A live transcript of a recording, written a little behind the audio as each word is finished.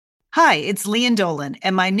Hi, it's Lian Dolan,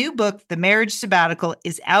 and my new book, The Marriage Sabbatical,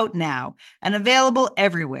 is out now and available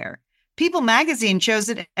everywhere. People magazine chose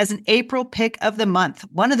it as an April pick of the month,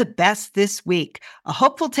 one of the best this week. A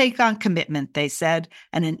hopeful take on commitment, they said,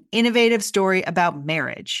 and an innovative story about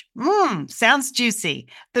marriage. Sounds juicy.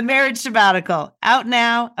 The Marriage Sabbatical, out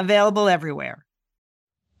now, available everywhere.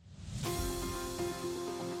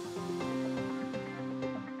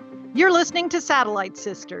 You're listening to Satellite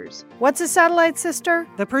Sisters. What's a satellite sister?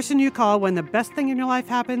 The person you call when the best thing in your life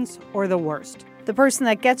happens or the worst. The person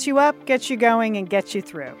that gets you up, gets you going, and gets you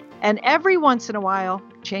through. And every once in a while,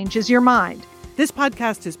 changes your mind. This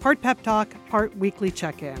podcast is part pep talk, part weekly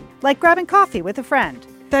check-in. Like grabbing coffee with a friend.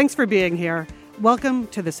 Thanks for being here. Welcome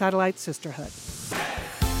to the Satellite Sisterhood.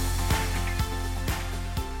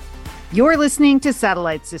 You're listening to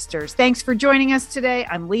Satellite Sisters. Thanks for joining us today.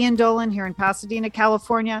 I'm Lian Dolan here in Pasadena,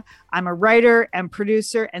 California. I'm a writer and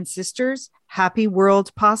producer. And sisters, happy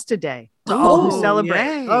World Pasta Day to all who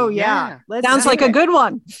celebrate. Yay. Oh, yeah. Sounds like a good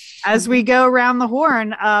one. As we go around the horn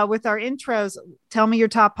with our intros, tell me your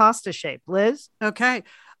top pasta shape. Liz? Okay.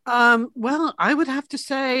 Well, I would have to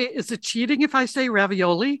say, is it cheating if I say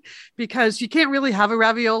ravioli? Because you can't really have a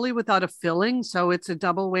ravioli without a filling, so it's a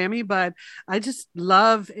double whammy. But I just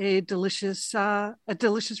love a delicious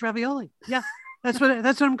ravioli. Yeah, that's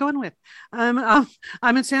what I'm going with.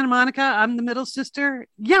 I'm in Santa Monica. I'm the middle sister.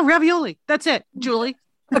 Yeah, ravioli. That's it, Julie.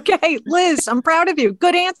 Okay, Liz, I'm proud of you.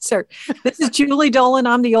 Good answer. This is Julie Dolan.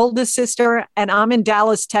 I'm the oldest sister, and I'm in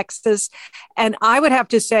Dallas, Texas. And I would have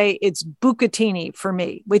to say it's bucatini for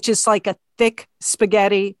me, which is like a thick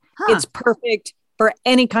spaghetti. It's perfect for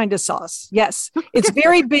any kind of sauce. Yes, it's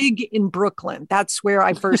very big in Brooklyn. That's where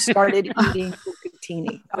I first started eating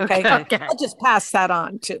bucatini. Okay. I'll just pass that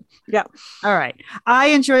on to, yeah. All right. I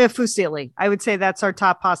enjoy a fusilli. I would say that's our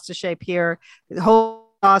top pasta shape here. The whole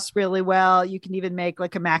sauce really well. You can even make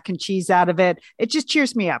like a mac and cheese out of it. It just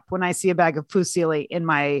cheers me up when I see a bag of fusilli in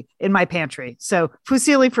my pantry. So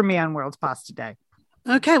fusilli for me on World Pasta Day.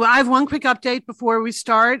 Okay, well, I have one quick update before we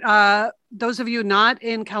start. Those of you not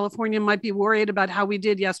in California might be worried about how we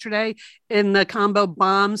did yesterday in the combo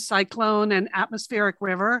bomb, cyclone, and atmospheric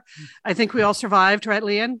river. I think we all survived, right,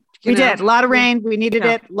 Lian? We did. A lot of rain. We needed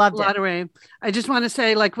it. Loved it. A lot of rain. I just want to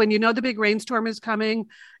say, like, when you know the big rainstorm is coming,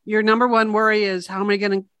 your number one worry is, how am I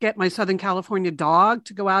going to get my Southern California dog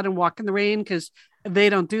to go out and walk in the rain? Because they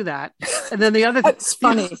don't do that. And then the other That's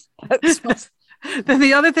funny. Then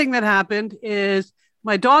the other thing that happened is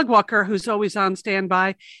my dog walker, who's always on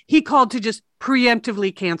standby, he called to just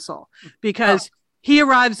preemptively cancel because he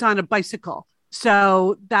arrives on a bicycle.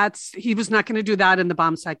 So he was not going to do that in the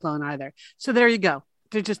bomb cyclone either. So there you go.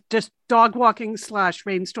 They're just dog walking /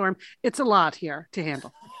 rainstorm. It's a lot here to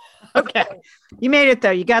handle. Okay. You made it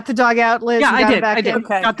though. You got the dog out, Liz? Yeah, I did.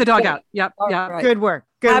 Okay. Got the dog out. Yep. Yeah. Right. Good work.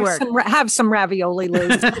 Have some ravioli,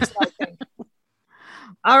 Liz.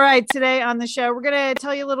 All right. Today on the show, we're going to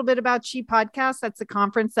tell you a little bit about She Podcast. That's the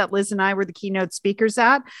conference that Liz and I were the keynote speakers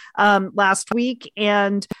at last week.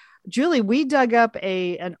 And Julie, we dug up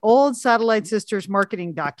an old Satellite Sisters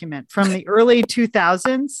marketing document from the early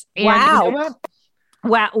 2000s. And wow. You know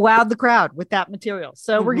what? Wowed the crowd with that material.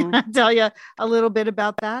 So we're going to tell you a little bit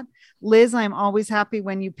about that. Liz, I'm always happy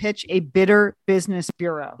when you pitch a bitter business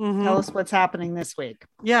bureau. Tell us what's happening this week.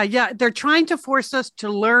 Yeah. They're trying to force us to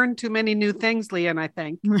learn too many new things, Lian, I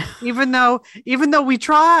think. even though we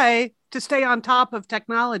try to stay on top of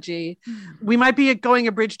technology, we might be going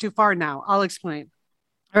a bridge too far now. I'll explain.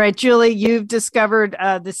 All right, Julie, you've discovered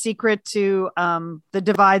the secret to the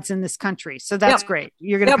divides in this country. So that's great.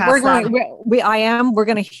 You're going to pass that. We're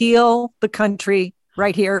going to heal the country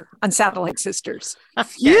right here on Satellite Sisters.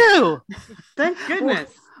 You. Thank goodness.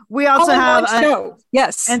 We also have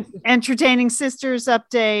an entertaining sisters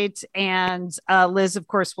update. And Liz, of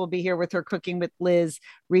course, will be here with her Cooking with Liz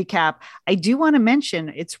recap. I do want to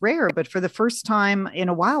mention, it's rare, but for the first time in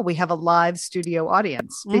a while, we have a live studio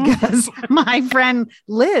audience because my friend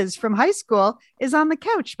Liz from high school is on the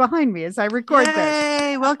couch behind me as I record this.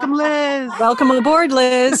 Hey, welcome, Liz. Welcome aboard,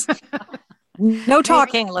 Liz. No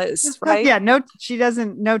talking, Liz, right? Yeah, no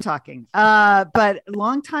talking. But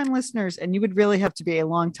longtime listeners, and you would really have to be a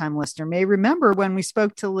longtime listener, may remember when we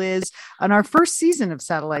spoke to Liz on our first season of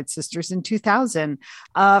Satellite Sisters in 2000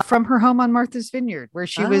 from her home on Martha's Vineyard, where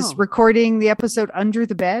she was recording the episode Under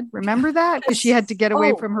the Bed. Remember that? Because she had to get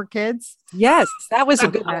away from her kids. Yes, that was a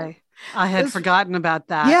good one. I had forgotten about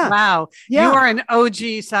that. Yeah. Wow. Yeah. You are an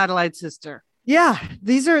OG Satellite Sister. Yeah,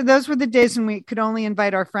 those were the days when we could only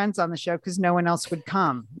invite our friends on the show because no one else would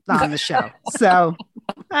come on the show. So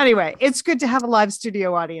anyway, it's good to have a live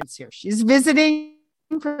studio audience here. She's visiting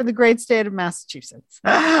for the great state of Massachusetts.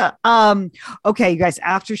 Okay, you guys,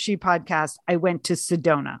 after She Podcast, I went to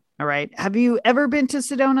Sedona. All right. Have you ever been to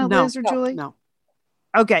Sedona, Liz or Julie? No.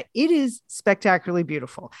 Okay. It is spectacularly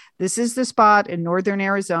beautiful. This is the spot in northern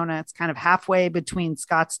Arizona. It's kind of halfway between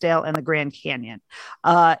Scottsdale and the Grand Canyon.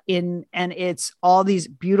 And it's all these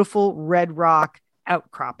beautiful red rock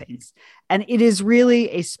outcroppings. And it is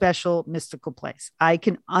really a special mystical place. I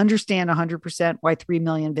can understand 100% why 3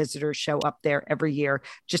 million visitors show up there every year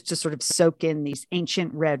just to sort of soak in these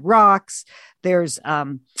ancient red rocks. There's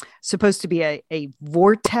supposed to be a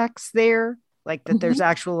vortex there, like that there's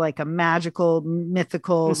actual like a magical,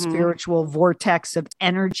 mythical, spiritual vortex of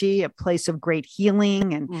energy, a place of great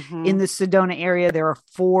healing. And in the Sedona area, there are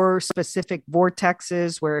 4 specific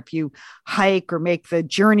vortexes where if you hike or make the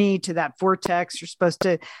journey to that vortex, you're supposed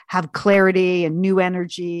to have clarity and new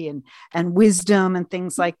energy and wisdom and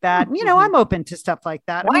things like that. And, you know, I'm open to stuff like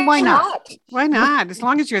that. I mean, why not? Why not? As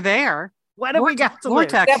long as you're there. What do we got to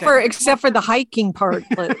vortex? Except for the hiking part,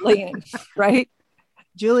 Leanne, right?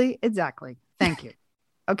 Julie, exactly. Thank you.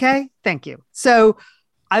 Okay. Thank you. So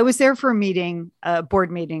I was there for a meeting, a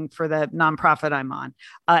board meeting for the nonprofit I'm on,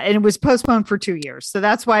 and it was postponed for 2 years. So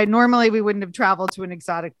that's why normally we wouldn't have traveled to an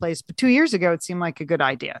exotic place, but 2 years ago, it seemed like a good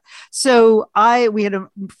idea. So we had a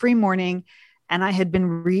free morning and I had been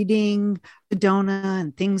reading Sedona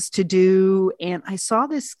and things to do. And I saw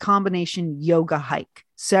this combination yoga hike.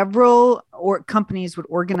 Several companies would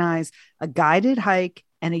organize a guided hike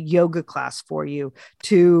and a yoga class for you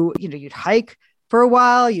to, you know, you'd hike for a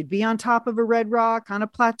while, you'd be on top of a red rock on a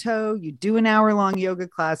plateau, you'd do an hour-long yoga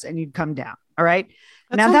class and you'd come down. All right.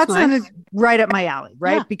 That's nice. Right up my alley,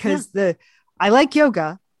 right? Yeah, because I like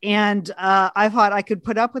yoga and I thought I could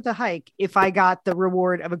put up with the hike if I got the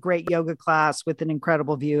reward of a great yoga class with an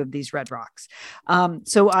incredible view of these red rocks.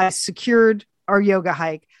 So I secured our yoga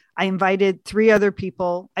hike. I invited 3 other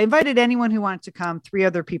people. I invited anyone who wanted to come. 3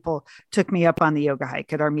 other people took me up on the yoga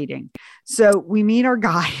hike at our meeting. So we meet our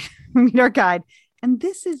guide, and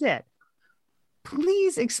this is it.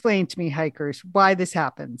 Please explain to me, hikers, why this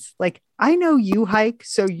happens. Like, I know you hike,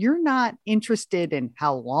 so you're not interested in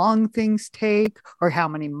how long things take or how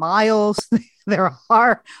many miles there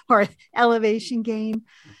are or elevation gain.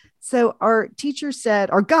 So our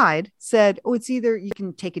guide said, oh, it's either you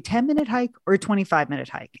can take a 10-minute hike or a 25-minute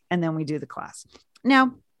hike. And then we do the class.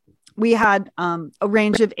 Now, we had a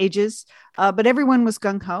range of ages, but everyone was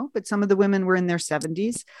gung-ho, but some of the women were in their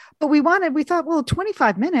 70s. But we thought, well,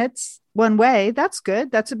 25 minutes one way, that's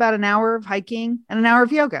good. That's about an hour of hiking and an hour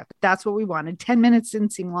of yoga. That's what we wanted. 10 minutes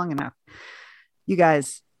didn't seem long enough. You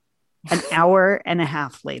guys, an hour and a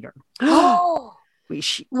half later. Oh.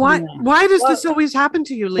 Why does this always happen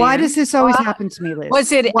to you, Leanne? Why does this always happen to me, Liz?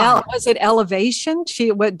 Was it elevation?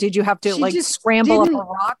 Did you have to scramble up a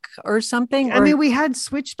rock or something? I mean, we had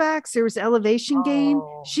switchbacks. There was elevation gain.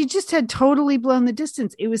 She just had totally blown the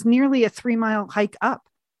distance. It was nearly a 3-mile hike up.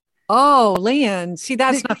 Oh, Leanne, see,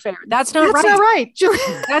 that's not fair. That's not right. That's not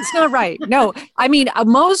right. That's not right. No, I mean,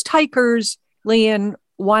 most hikers, Leanne,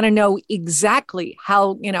 want to know exactly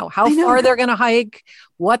how far they're going to hike,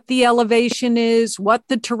 what the elevation is, what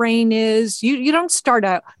the terrain is. You don't start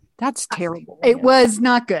out. That's terrible. It was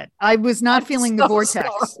not good. I was not feeling the vortex.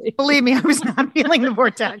 Sorry. Believe me, I was not feeling the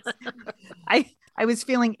vortex. I was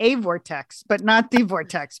feeling a vortex, but not the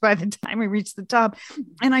vortex by the time we reached the top.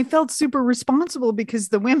 And I felt super responsible because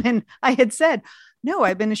the women, I had said, no,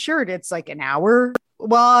 I've been assured it's like an hour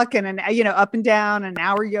walk and up and down, an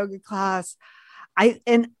hour yoga class.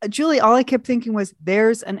 And Julie, all I kept thinking was,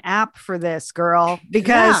 there's an app for this, girl,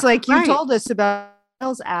 because you told us about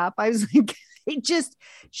Bell's app. I was like,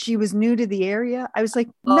 she was new to the area. I was like,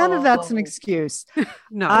 none of that's an excuse.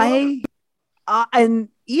 No.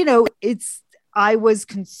 I was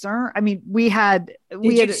concerned. I mean, Did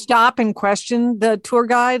you stop and question the tour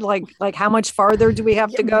guide? Like how much farther do we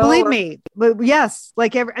have to go? Believe me, but yes,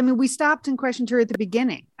 we stopped and questioned her at the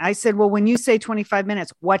beginning. I said, well, when you say 25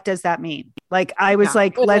 minutes, what does that mean? I was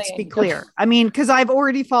let's be clear. I mean, because I've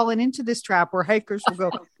already fallen into this trap where hikers will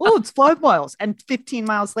go, oh, it's 5 miles. And 15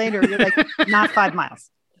 miles later, you're like, not 5 miles.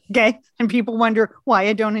 Okay. And people wonder why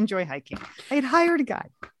I don't enjoy hiking. I had hired a guide.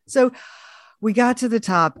 So we got to the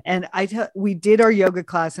top and we did our yoga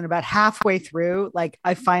class, and about halfway through,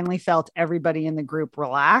 I finally felt everybody in the group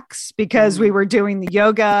relax because we were doing the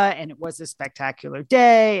yoga and it was a spectacular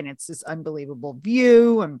day and it's this unbelievable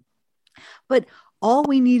view. But all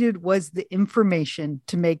we needed was the information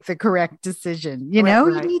to make the correct decision. You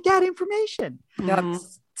need that information. Mm-hmm.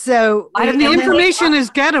 So the information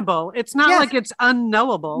is gettable. It's not like it's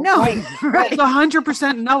unknowable. No, right. It's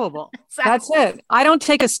 100% knowable. That's it. I don't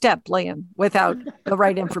take a step, Leanne, without the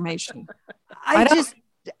right information.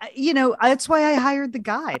 that's why I hired the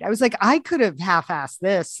guide. I was like, I could have half-assed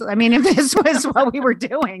this. I mean, if this was what we were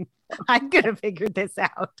doing, I could have figured this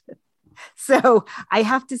out. So I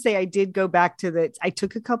have to say, I did go back to I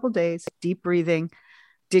took a couple days, deep breathing,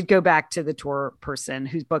 did go back to the tour person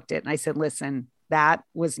who's booked it. And I said, listen, that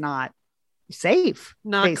was not safe,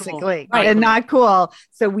 not basically, cool. and not cool.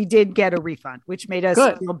 So we did get a refund, which made us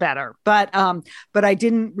feel better. But I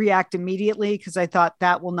didn't react immediately because I thought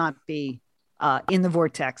that will not be in the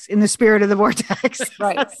vortex, in the spirit of the vortex.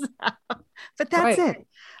 Right. But that's it.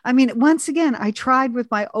 I mean, once again, I tried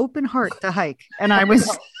with my open heart to hike, and I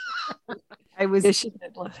was.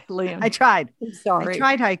 Liam. I tried. I'm sorry. I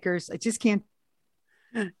tried hikers. I just can't.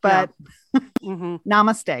 But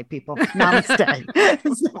namaste, people. Namaste.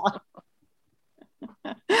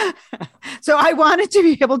 So I wanted to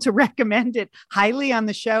be able to recommend it highly on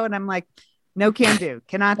the show, and I'm like, no,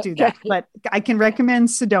 cannot do that. But I can recommend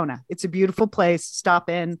Sedona. It's a beautiful place. Stop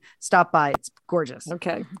by. It's gorgeous.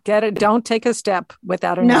 Okay, get it. Don't take a step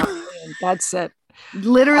without a no. That's it.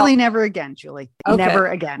 Literally never again, Julie. Okay. Never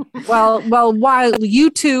again. Well, while you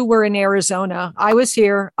two were in Arizona, I was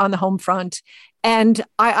here on the home front. And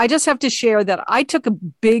I just have to share that I took a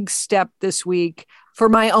big step this week for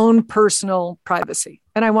my own personal privacy.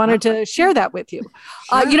 And I wanted to share that with you.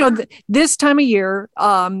 Sure. This time of year,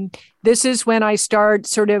 this is when I start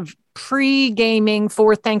sort of pre-gaming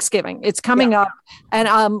for Thanksgiving. It's coming up.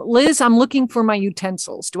 And Liz, I'm looking for my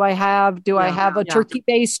utensils. Do I have a turkey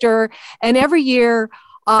baster? And every year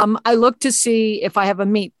I look to see if I have a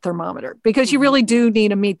meat thermometer, because you really do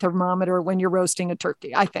need a meat thermometer when you're roasting a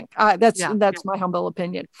turkey. I think that's my humble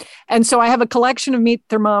opinion. And so I have a collection of meat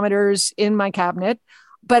thermometers in my cabinet,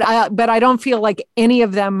 but I don't feel like any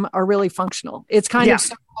of them are really functional. It's kind of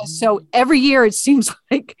so every year it seems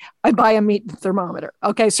like I buy a meat thermometer.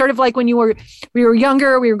 Okay. Sort of like when we were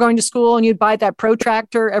younger, we were going to school and you'd buy that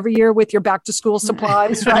protractor every year with your back to school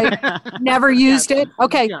supplies, right? Never used it.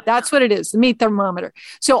 Okay. That's what it is. The meat thermometer.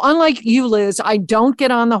 So unlike you, Liz, I don't get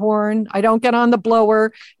on the horn. I don't get on the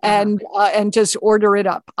blower and just order it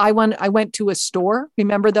up. I went to a store.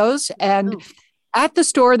 Remember those? And at the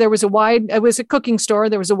store, it was a cooking store.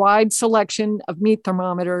 There was a wide selection of meat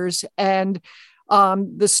thermometers, and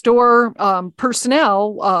the store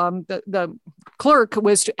personnel, the clerk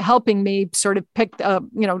was helping me sort of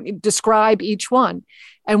describe each one.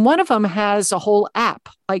 And one of them has a whole app.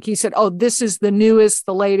 Like he said, this is the newest,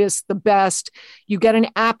 the latest, the best. You get an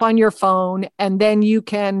app on your phone, and then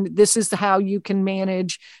this is how you can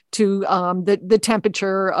manage to the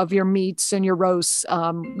temperature of your meats and your roasts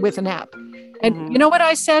with an app. And you know what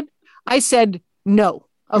I said? I said, no.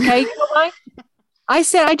 Okay. You know why? I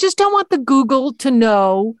said, I just don't want the Google to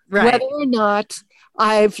know whether or not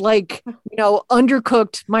I've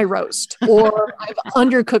undercooked my roast or I've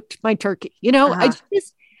undercooked my turkey.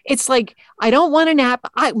 It's like, I don't want an app.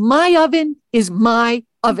 My oven is my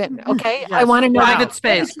oven. Okay. Yes. I want to know private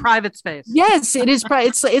space. Yes, it is.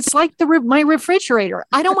 It's like my refrigerator.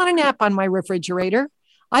 I don't want an app on my refrigerator.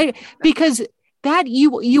 Because that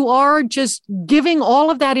you are just giving all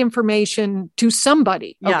of that information to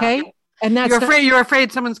somebody. Okay. Yeah. And that's you're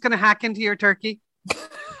afraid someone's going to hack into your turkey.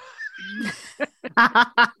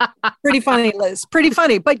 Pretty funny, Liz. Pretty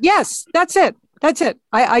funny. But yes, that's it.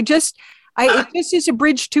 It just is a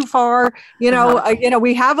bridge too far.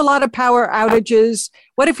 We have a lot of power outages.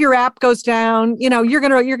 What if your app goes down? You're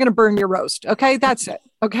gonna burn your roast. Okay, that's it.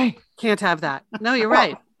 Okay, can't have that. No, you're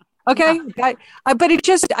right. Okay, but it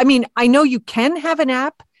just. I know you can have an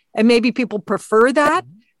app, and maybe people prefer that.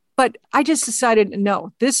 But I just decided,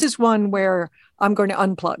 no, this is one where I'm going to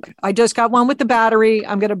unplug. I just got one with the battery.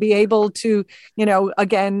 I'm going to be able to,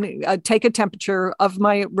 take a temperature of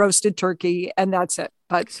my roasted turkey, and that's it.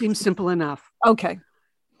 But seems simple enough. Okay.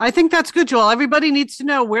 I think that's good, Joel. Everybody needs to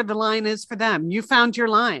know where the line is for them. You found your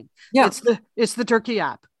line. Yeah. It's the turkey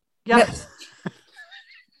app. Yep. Yes.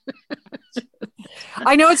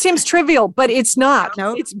 I know it seems trivial, but it's not.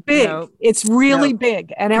 Nope. It's big. Nope. It's really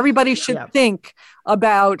big. And everybody should think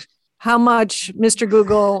about how much Mr.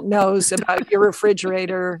 Google knows about your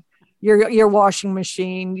refrigerator, your washing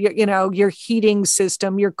machine, your heating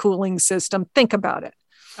system, your cooling system. Think about it.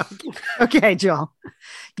 Okay, Joel.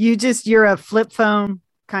 You're a flip phone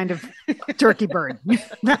kind of turkey bird.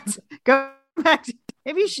 Go back to,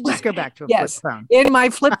 maybe you should just go back to a flip phone. In my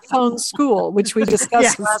flip phone school, which we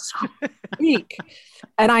discussed last week.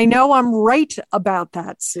 And I know I'm right about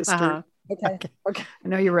that, sister. Okay. I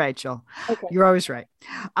know you're right, Jill. Okay. You're always right.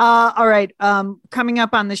 All right. Coming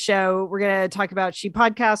up on the show, we're going to talk about She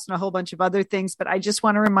Podcast and a whole bunch of other things. But I just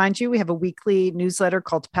want to remind you, we have a weekly newsletter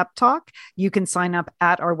called Pep Talk. You can sign up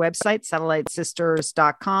at our website,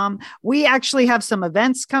 satellitesisters.com. We actually have some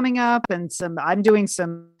events coming up and I'm doing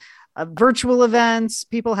some virtual events.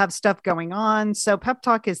 People have stuff going on. So Pep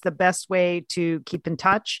Talk is the best way to keep in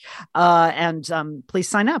touch. And please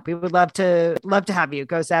sign up. We would love to have you. It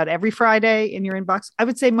goes out every Friday in your inbox. I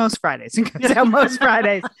would say most Fridays. It goes out most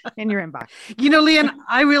Fridays in your inbox. You know, Lian,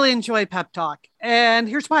 I really enjoy Pep Talk. And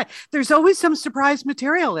here's why. There's always some surprise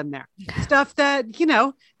material in there. Stuff that, you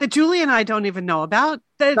know, that Julie and I don't even know about.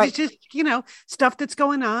 That It's just, you know, stuff that's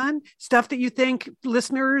going on, stuff that you think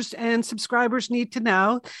listeners and subscribers need to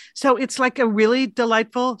know. So it's like a really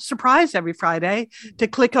delightful surprise every Friday to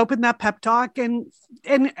click open that Pep Talk and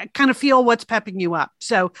kind of feel what's pepping you up.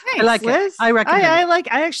 So Thanks, I like Liz. it. I recommend it.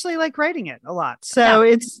 I actually like writing it a lot. So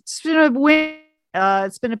it's been a win.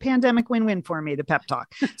 It's been a pandemic win-win for me, the Pep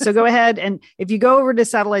Talk. So go ahead. And if you go over to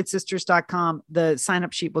satellitesisters.com, the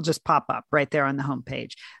sign-up sheet will just pop up right there on the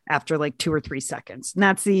homepage after like 2 or 3 seconds. And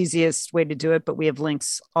that's the easiest way to do it. But we have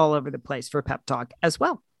links all over the place for Pep Talk as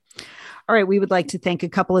well. All right. We would like to thank a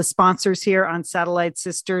couple of sponsors here on Satellite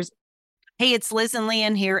Sisters. Hey, it's Liz and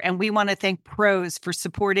Lian here, and we want to thank Prose for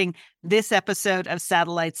supporting this episode of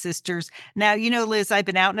Satellite Sisters. Now, you know, Liz, I've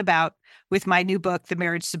been out and about with my new book, The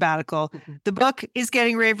Marriage Sabbatical. Mm-hmm. The book is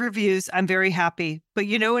getting rave reviews. I'm very happy. But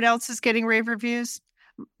you know what else is getting rave reviews?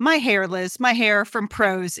 My hair, Liz. My hair from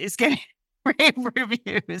Prose is getting rave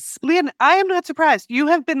reviews. Lian, I am not surprised. You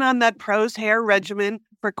have been on that Prose hair regimen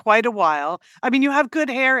for quite a while. I mean, you have good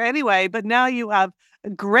hair anyway, but now you have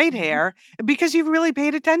great hair because you've really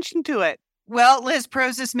paid attention to it. Well, Liz,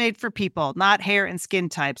 Prose is made for people, not hair and skin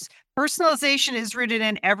types. Personalization is rooted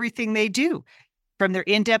in everything they do, from their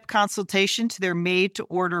in-depth consultation to their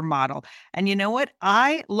made-to-order model. And you know what?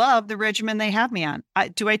 I love the regimen they have me on.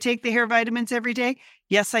 Do I take the hair vitamins every day?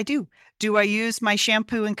 Yes, I do. Do I use my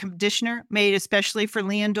shampoo and conditioner made especially for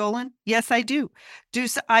Lian Dolan? Yes, I do. Do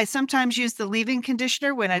I sometimes use the leave-in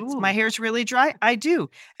conditioner when my hair's really dry? I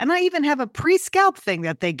do. And I even have a pre-scalp thing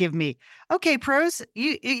that they give me. Okay, Prose,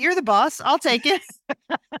 you're the boss. I'll take it.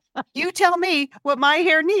 You tell me what my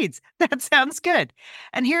hair needs. That sounds good.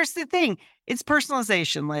 And here's the thing. It's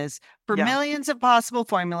personalization, Liz. For millions of possible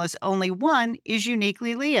formulas, only one is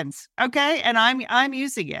uniquely Lian's. Okay? And I'm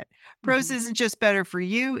using it. Prose isn't just better for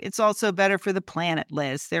you, it's also better for the planet,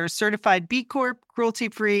 Liz. They're a certified B Corp,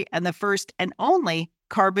 cruelty-free, and the first and only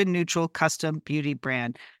carbon neutral custom beauty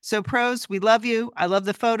brand. So Prose, we love you. I love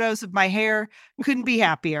the photos of my hair. Couldn't be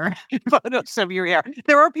happier. Photos of your hair.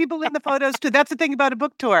 There are people in the photos too. That's the thing about a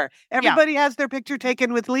book tour. Everybody has their picture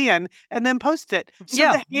taken with Lian and then post it.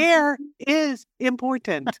 So the hair is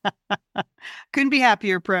important. Couldn't be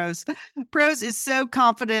happier, Prose. Prose is so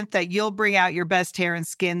confident that you'll bring out your best hair and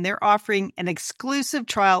skin. They're offering an exclusive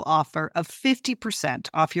trial offer of 50%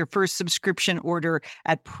 off your first subscription order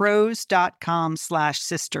at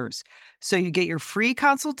prose.com/sisters. So you get your free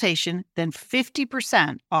consultation, then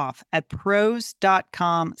 50% off at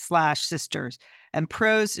prose.com/sisters. And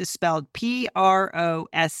Prose is spelled Prose.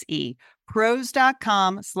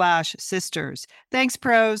 Prose.com/sisters. Thanks,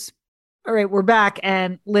 Prose. All right, we're back.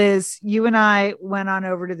 And Liz, you and I went on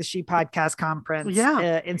over to the She Podcast conference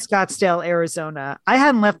in Scottsdale, Arizona. I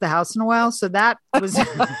hadn't left the house in a while, so that was...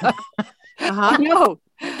 No.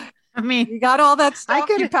 I mean, you got all that stuff.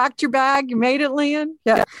 You packed your bag. You made it, Lian.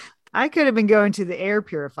 Yeah. I could have been going to the air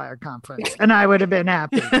purifier conference and I would have been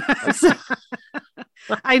happy.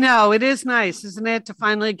 I know. It is nice, isn't it? To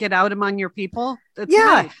finally get out among your people. That's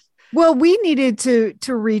nice. Well, we needed to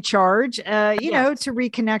recharge, to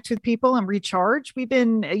reconnect with people and recharge. We've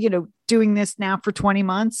been, doing this now for 20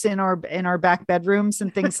 months in our back bedrooms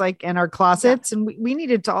and things like in our closets. And we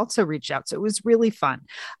needed to also reach out. So it was really fun.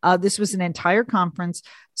 This was an entire conference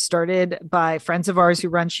started by friends of ours who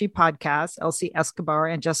run She Podcast, Elsie Escobar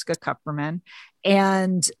and Jessica Kupperman.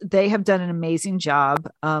 And they have done an amazing job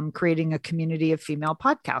creating a community of female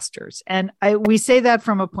podcasters. And we say that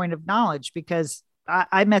from a point of knowledge because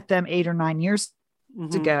I met them 8 or 9 years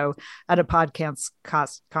ago at a podcast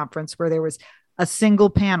conference where there was a single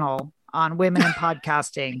panel on women in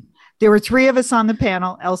podcasting There were 3 of us on the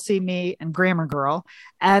panel, Elsie, me, and Grammar Girl.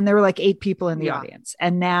 And there were like 8 people in the audience.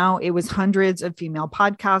 And now it was hundreds of female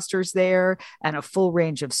podcasters there and a full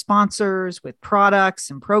range of sponsors with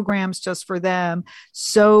products and programs just for them.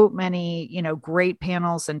 So many, great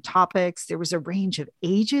panels and topics. There was a range of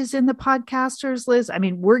ages in the podcasters, Liz. I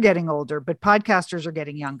mean, we're getting older, but podcasters are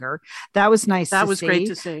getting younger. That was nice. That was great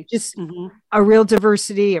to see. Just a real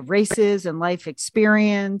diversity of races and life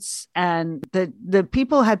experience. And the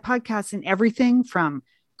people had podcasts in everything from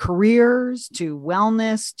careers to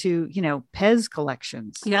wellness to, Pez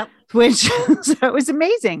collections. Yep. Which so it was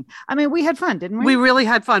amazing. I mean, we had fun, didn't we? We really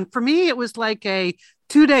had fun. For me, it was like a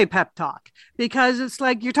 2-day pep talk, because it's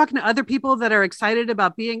like you're talking to other people that are excited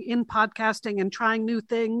about being in podcasting and trying new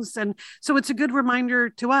things. And so it's a good reminder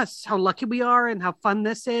to us how lucky we are and how fun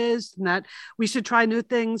this is, and that we should try new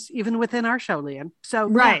things even within our show, Lian. So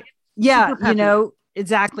right. Yeah.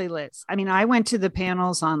 Exactly, Liz. I mean, I went to the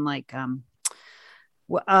panels on like,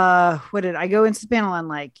 what did I go into the panel on,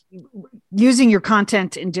 like using your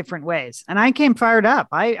content in different ways? And I came fired up.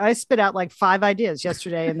 I spit out like 5 ideas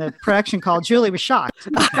yesterday in the production call. Julie was shocked.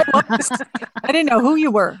 I didn't know who you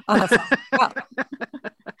were on the phone. Wow.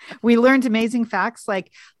 We learned amazing facts. Like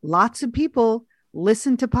lots of people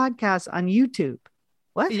listen to podcasts on YouTube.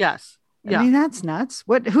 What? Yes. I mean, that's nuts.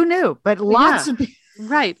 Who knew? But lots of people.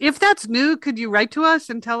 Right. If that's new, could you write to us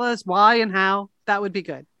and tell us why and how? That would be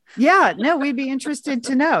good. Yeah, no, we'd be interested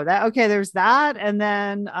to know that. Okay, there's that. And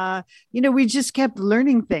then, we just kept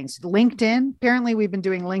learning things. LinkedIn, apparently we've been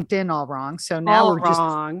doing LinkedIn all wrong. So now we're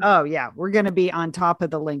wrong. We're going to be on top of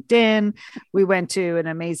the LinkedIn. We went to an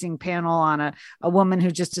amazing panel on a woman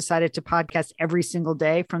who just decided to podcast every single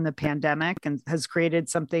day from the pandemic and has created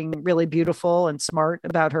something really beautiful and smart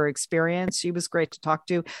about her experience. She was great to talk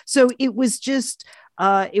to. So it was just,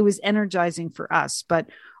 it was energizing for us. But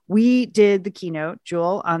we did the keynote,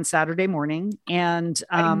 Jewel, on Saturday morning, and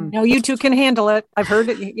I know you two can handle it. I've heard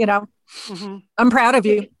it. I'm proud of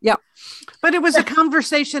you. Yeah, but it was a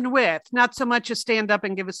conversation with, not so much a stand up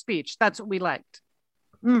and give a speech. That's what we liked,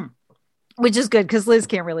 which is good because Liz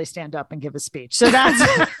can't really stand up and give a speech. So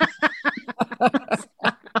that's.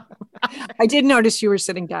 I did notice you were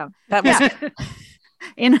sitting down. That was.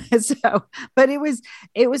 But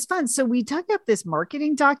it was fun. So we dug up this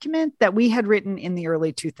marketing document that we had written in the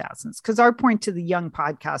early 2000s, because our point to the young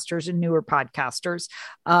podcasters and newer podcasters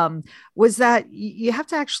was that you have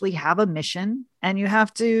to actually have a mission, and you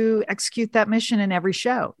have to execute that mission in every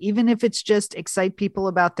show, even if it's just excite people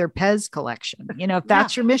about their Pez collection. If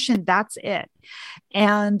that's your mission, that's it.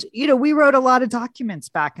 And, we wrote a lot of documents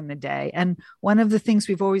back in the day. And one of the things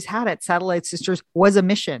we've always had at Satellite Sisters was a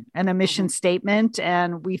mission and a mission statement.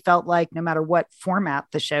 And we felt like no matter what format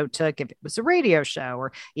the show took, if it was a radio show,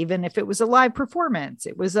 or even if it was a live performance,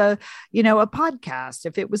 it was a podcast,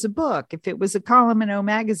 if it was a book, if it was a column in O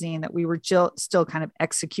Magazine, that we were still kind of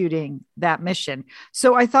executing that mission.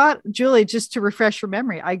 So I thought, Julie, just to refresh your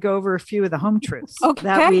memory, I go over a few of the home truths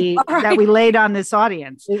that we laid on this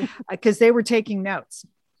audience, because they were taking notes.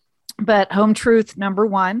 But home truth number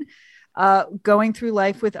 1, going through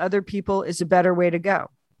life with other people is a better way to go.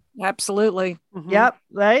 Absolutely. Mm-hmm. Yep.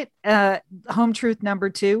 Right. Home truth number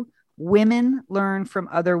 2, women learn from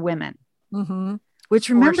other women. Mm-hmm. Which,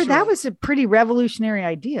 remember, that was a pretty revolutionary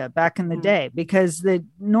idea back in the day, because the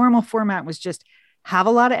normal format was just have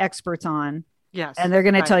a lot of experts on. Yes. And they're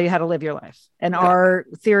going to tell you how to live your life. And our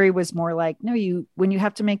theory was more like, no, when you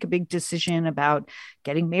have to make a big decision about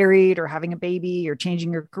getting married or having a baby or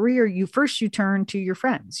changing your career, you turn to your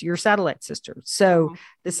friends, your satellite sisters. So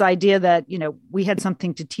this idea that, we had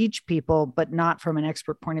something to teach people, but not from an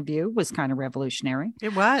expert point of view, was kind of revolutionary.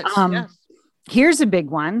 It was. Yes. Here's a big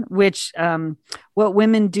one, which what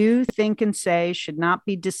women do, think, and say should not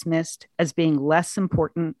be dismissed as being less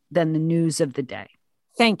important than the news of the day.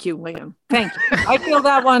 Thank you, Liam. Thank you. I feel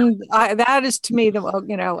that one, that is to me,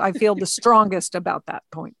 I feel the strongest about that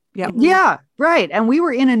point. Yeah. Yeah. Right. And we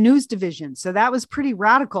were in a news division, so that was pretty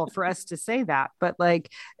radical for us to say that. But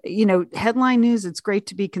headline news, it's great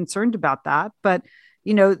to be concerned about that. But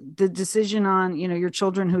the decision on, your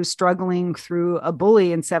children who's struggling through a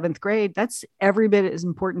bully in 7th grade, that's every bit as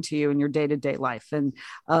important to you in your day-to-day life, and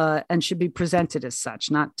should be presented as such,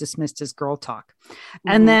 not dismissed as girl talk. Mm-hmm.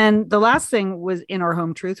 And then the last thing was in our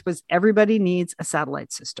home truth was everybody needs a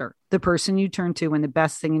satellite sister, the person you turn to when the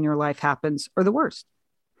best thing in your life happens or the worst.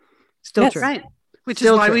 Still true. Right. Which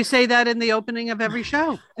Still is why true. we say that in the opening of every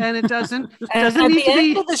show. And it doesn't And at need the to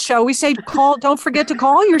end be. of the show, we say, don't forget to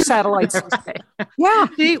call your satellite sister. Yeah.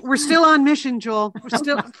 See, we're still on mission, Joel. We're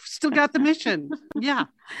still got the mission. Yeah.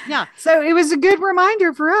 Yeah. So it was a good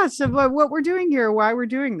reminder for us of what we're doing here, why we're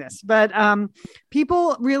doing this. But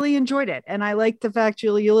people really enjoyed it. And I like the fact,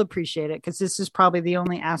 Julie, you'll appreciate it because this is probably the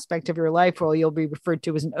only aspect of your life where you'll be referred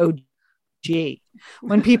to as an OG.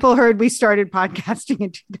 When people heard we started podcasting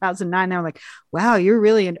in 2009, they were like, wow, you're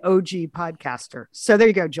really an OG podcaster. So there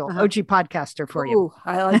you go, Joel, OG podcaster for you. Ooh,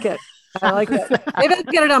 I like it. I like it. Maybe I'll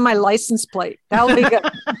get it on my license plate. That'll be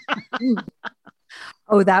good.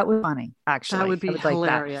 Oh, that was funny. Actually, That would be I like that.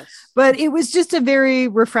 hilarious. But it was just a very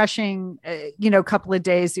refreshing, couple of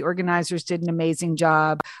days. The organizers did an amazing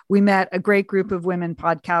job. We met a great group of women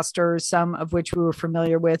podcasters, some of which we were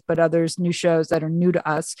familiar with, but others new shows that are new to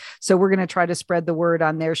us. So we're going to try to spread the word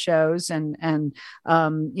on their shows and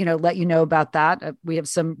let you know about that. We have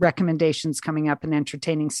some recommendations coming up in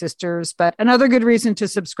Entertaining Sisters, but another good reason to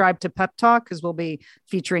subscribe to Pep Talk because we'll be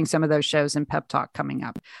featuring some of those shows in Pep Talk coming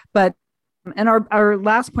up. But and our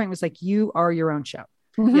last point was like, you are your own show.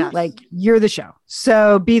 Yes. Like you're the show.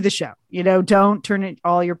 So be the show, don't turn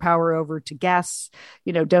all your power over to guests,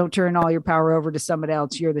 don't turn all your power over to somebody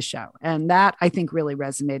else. You're the show. And that I think really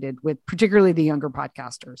resonated with particularly the younger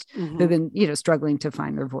podcasters who've been, struggling to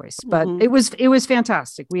find their voice, but it was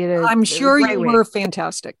fantastic. I'm sure you were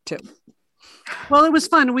fantastic too. Well, it was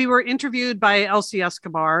fun. We were interviewed by Elsie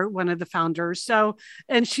Escobar, one of the founders.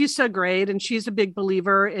 And she's so great. And she's a big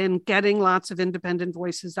believer in getting lots of independent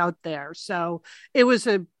voices out there. So it was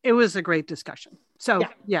a great discussion. So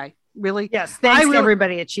yeah really. Yes. Thanks to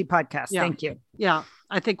everybody at She Podcast. Yeah. Thank you. Yeah.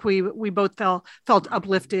 I think we both felt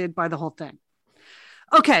uplifted by the whole thing.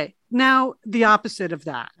 Okay. Now the opposite of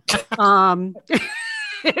that,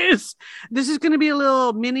 this is going to be a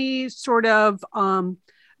little mini sort of,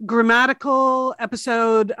 grammatical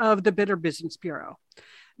episode of the Bitter Business Bureau.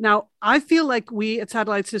 Now, I feel like we at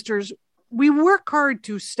Satellite Sisters, we work hard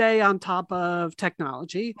to stay on top of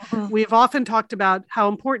technology. We've often talked about how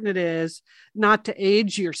important it is not to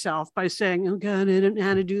age yourself by saying, oh God, I don't know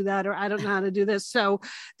how to do that, or I don't know how to do this.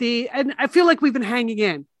 And I feel like we've been hanging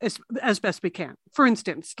in as best we can. For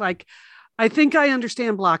instance, like, I think I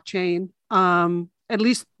understand blockchain, at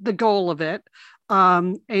least the goal of it.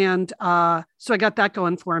 So I got that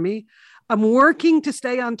going for me. I'm working to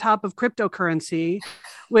stay on top of cryptocurrency,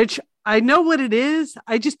 which I know what it is.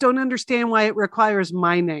 I just don't understand why it requires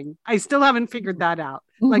mining. I still haven't figured that out.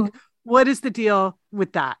 Like, what is the deal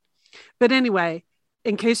with that? But anyway,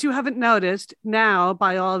 in case you haven't noticed now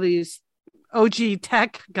by all these OG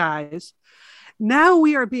tech guys, now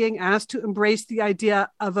we are being asked to embrace the idea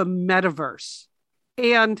of a metaverse.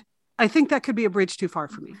 And I think that could be a bridge too far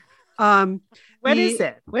for me. What is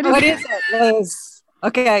it? What is it, Liz?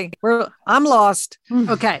 Okay, I'm lost.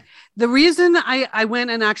 Okay. The reason I went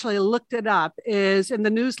and actually looked it up is in the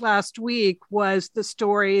news last week was the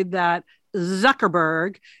story that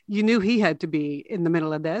Zuckerberg, you knew he had to be in the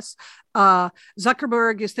middle of this.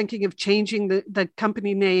 Zuckerberg is thinking of changing the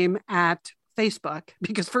company name at Facebook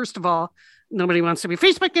because, first of all, nobody wants to be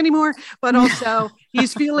Facebook anymore, but also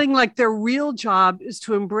he's feeling like their real job is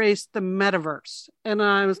to embrace the metaverse. And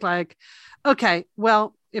I was like, okay,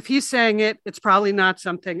 well, if he's saying it, it's probably not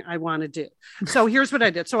something I want to do. So here's what I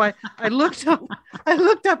did. So I looked up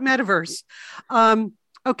metaverse.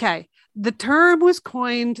 Okay. The term was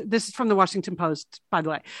coined. This is from the Washington Post, by the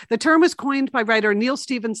way. The term was coined by writer Neal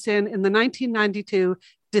Stephenson in the 1992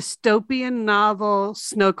 dystopian novel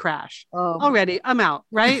Snow Crash. Already, I'm out,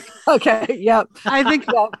 right? Okay, yep. I think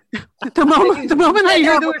the moment I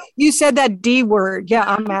hear the word, you said that D word. Yeah,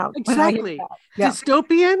 I'm out. Exactly. Yeah.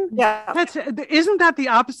 Dystopian? Yeah. Isn't that the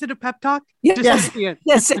opposite of pep talk? Yes. Dystopian.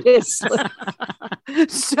 Yes, it is.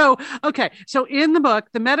 So in the book,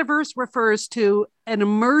 the metaverse refers to an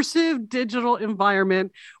immersive digital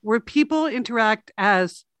environment where people interact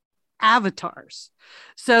as avatars.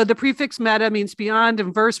 So the prefix meta means beyond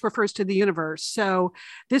and verse refers to the universe. So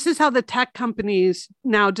this is how the tech companies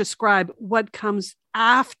now describe what comes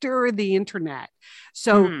after the internet.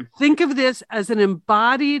 So think of this as an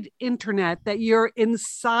embodied internet that you're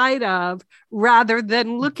inside of rather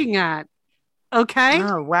than looking at. Okay.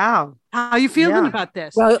 Oh, wow. How are you feeling about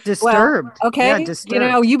this? Well, Disturbed. Okay. Yeah,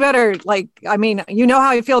 disturbed. You better you know how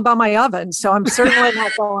I feel about my oven. So I'm certainly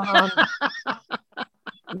not going on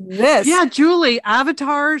this. Yeah, Julie,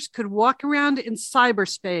 avatars could walk around in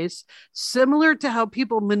cyberspace, similar to how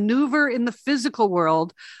people maneuver in the physical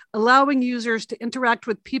world, allowing users to interact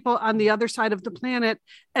with people on the other side of the planet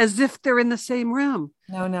as if they're in the same room.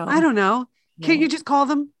 No. I don't know. Can't you just call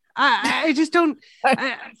them I just don't.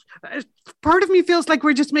 Part of me feels like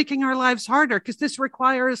we're just making our lives harder because this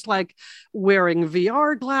requires like wearing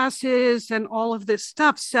VR glasses and all of this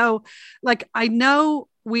stuff. So, like, I know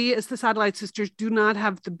we as the Satellite Sisters do not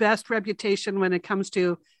have the best reputation when it comes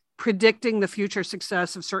to predicting the future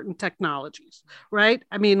success of certain technologies, right?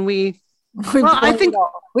 I mean, I think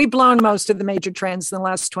we've blown most of the major trends in the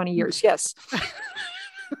last 20 years. Yes.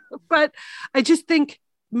 But I just think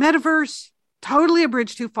metaverse, totally a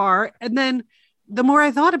bridge too far. And then the more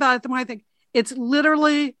I thought about it, the more I think it's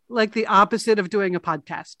literally like the opposite of doing a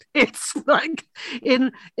podcast. It's like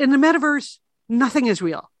in the metaverse, nothing is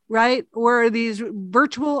real, right? Or these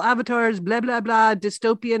virtual avatars, blah, blah, blah,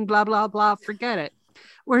 dystopian, blah, blah, blah, forget it.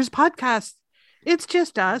 Whereas podcasts, it's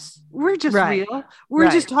just us. We're just real. We're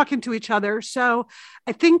just talking to each other. So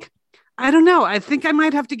I don't know. I think I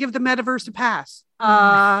might have to give the metaverse a pass.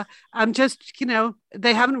 I'm just,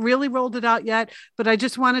 they haven't really rolled it out yet, but I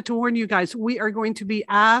just wanted to warn you guys, we are going to be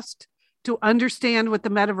asked to understand what the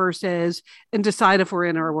metaverse is and decide if we're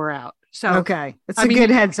in or we're out. So, okay. It's a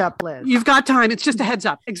good heads up, Liz. You've got time. It's just a heads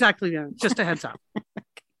up. Exactly. Just a heads up.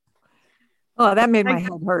 Oh, that made my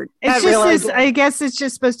head hurt. I guess it's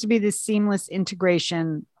just supposed to be this seamless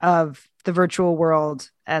integration of the virtual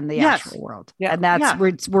world and the actual world. Yeah. And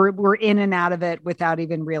that's we're in and out of it without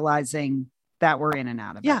even realizing that we're in and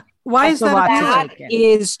out of it. Yeah. Why is that? That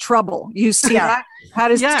is trouble. You see that?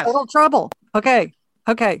 That is total trouble. Okay.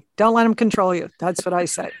 Don't let them control you. That's what I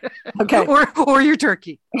say. Okay. or your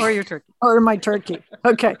turkey. Or my turkey.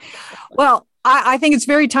 Okay. Well, I think it's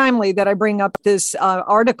very timely that I bring up this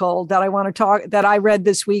article that I read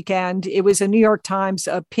this weekend. It was a New York Times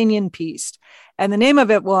opinion piece. And the name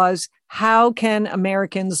of it was, How Can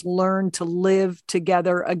Americans Learn to Live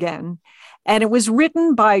Together Again? And it was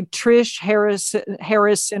written by Trish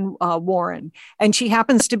Harrison Warren. And she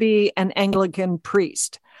happens to be an Anglican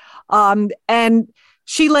priest. And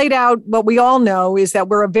she laid out what we all know is that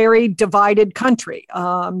we're a very divided country,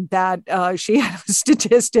 that she had a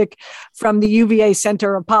statistic from the UVA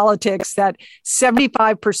Center of Politics that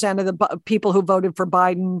 75% of the people who voted for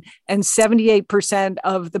Biden and 78%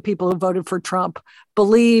 of the people who voted for Trump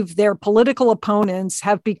believe their political opponents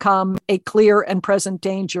have become a clear and present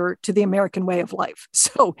danger to the American way of life.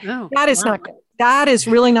 So that is not good. That is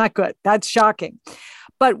really not good. That's shocking.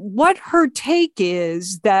 But what her take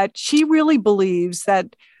is that she really believes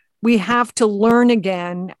that we have to learn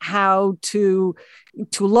again how to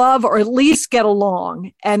love or at least get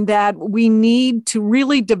along, and that we need to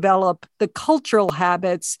really develop the cultural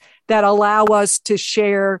habits that allow us to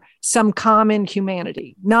share some common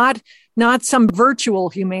humanity, not some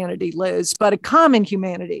virtual humanity, Liz, but a common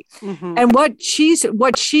humanity. Mm-hmm. And what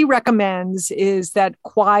she recommends is that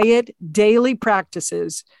quiet daily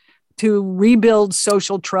practices to rebuild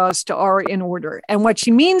social trust are in order. And what she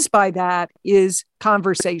means by that is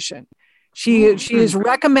conversation. She is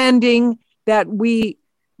recommending that we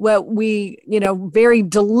very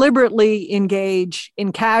deliberately engage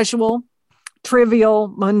in casual, trivial,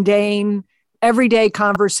 mundane, everyday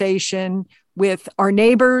conversation with our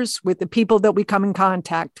neighbors, with the people that we come in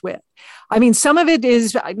contact with. I mean, some of it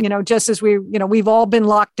is, just as we've all been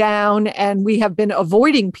locked down and we have been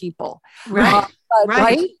avoiding people. Right.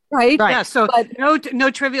 Right. Yeah. So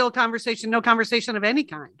no trivial conversation, no conversation of any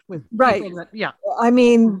kind with people. I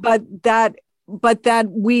mean, but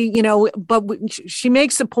she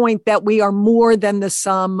makes the point that we are more than the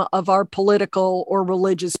sum of our political or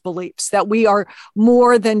religious beliefs, that we are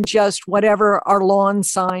more than just whatever our lawn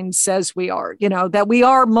sign says we are, that we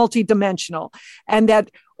are multidimensional, and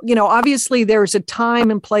that, obviously there's a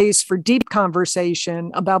time and place for deep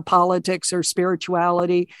conversation about politics or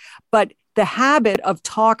spirituality, but the habit of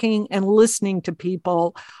talking and listening to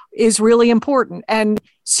people is really important. And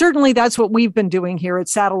certainly that's what we've been doing here at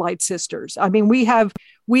Satellite Sisters. I mean, we have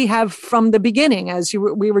from the beginning, as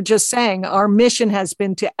we were just saying, our mission has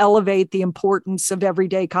been to elevate the importance of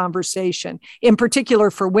everyday conversation, in particular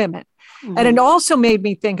for women. Mm-hmm. And it also made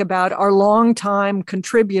me think about our longtime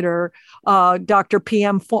contributor, Dr.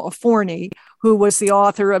 P.M. Forney, who was the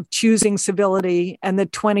author of Choosing Civility and the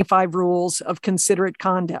 25 Rules of Considerate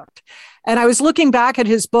Conduct. And I was looking back at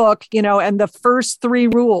his book, and the first 3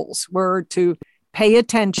 rules were to pay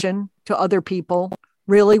attention to other people,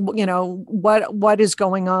 really, what is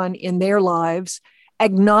going on in their lives,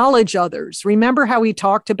 acknowledge others. Remember how he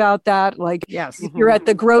talked about that? Like, yes, if you're at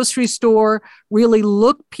the grocery store, really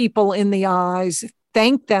look people in the eyes,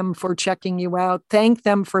 thank them for checking you out, thank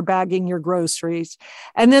them for bagging your groceries.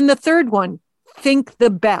 And then the third one, think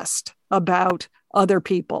the best about other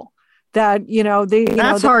people. That,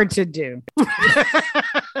 that's hard to do.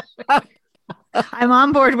 I'm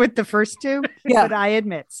on board with the first two, Yeah. but I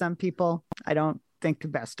admit some people I don't think the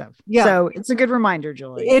best of. Yeah. So it's a good reminder,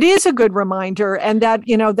 Julie. It is a good reminder. And that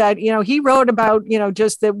he wrote about,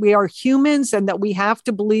 just that we are humans and that we have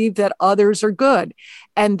to believe that others are good.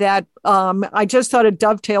 And that I just thought it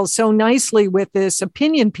dovetails so nicely with this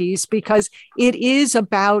opinion piece because it is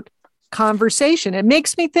about conversation. It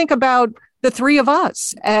makes me think about the three of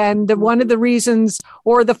us. And one of the reasons,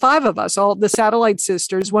 or the five of us, all the Satellite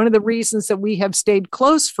Sisters, one of the reasons that we have stayed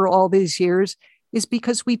close for all these years is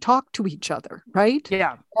because we talk to each other, right?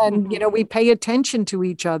 Yeah. And, we pay attention to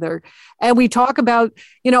each other and we talk about,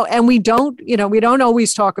 and we don't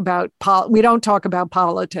always talk about, we don't talk about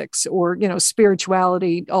politics or,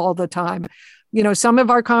 spirituality all the time. Some of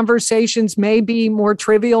our conversations may be more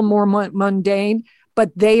trivial, more mundane,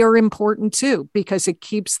 but they are important too, because it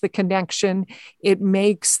keeps the connection. It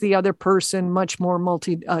makes the other person much more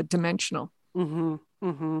multi-dimensional. Mm-hmm.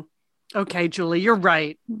 Mm-hmm. Okay, Julie, you're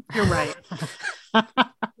right. You're right.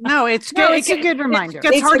 No, it's good. It's a good reminder. It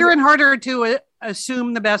gets harder and harder to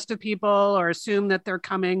assume the best of people or assume that they're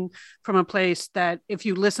coming from a place that if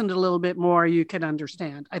you listened a little bit more, you can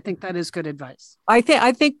understand. I think that is good advice. I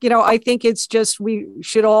think it's just, we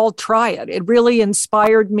should all try it. It really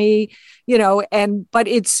inspired me, but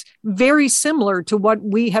it's very similar to what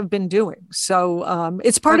we have been doing. So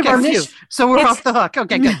it's part of our mission. So we're off the hook.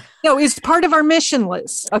 Okay, good. No, it's part of our mission,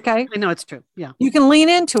 Liz. Okay. I know it's true. Yeah. You can lean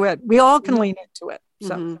into it. We all can lean into it.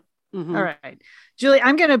 So. Mm-hmm. Mm-hmm. All right. Julie,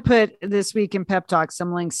 I'm going to put this week in Pep Talk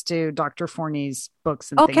some links to Dr. Forney's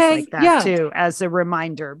books and things like that too, as a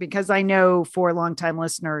reminder, because I know for longtime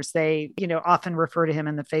listeners, they, often refer to him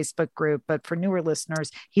in the Facebook group, but for newer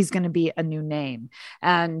listeners, he's going to be a new name.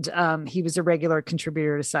 And he was a regular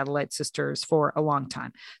contributor to Satellite Sisters for a long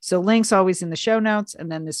time. So links always in the show notes.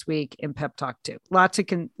 And then this week in Pep Talk too. Lot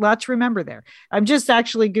to remember there. I'm just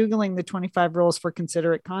actually Googling the 25 rules for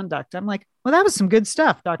considerate conduct. I'm like, well, that was some good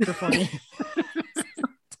stuff, Dr. Forney.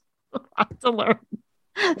 To learn.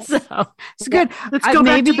 So it's good. Let's go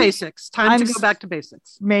back to basics. Time to go back to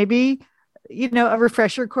basics. Maybe, a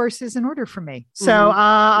refresher course is in order for me. So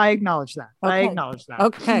I acknowledge that. Okay. I acknowledge that.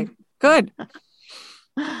 Okay, good.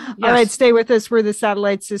 All right, stay with us. We're the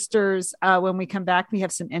Satellite Sisters. When we come back, we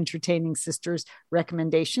have some entertaining sisters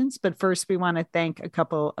recommendations. But first, we want to thank a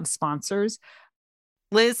couple of sponsors.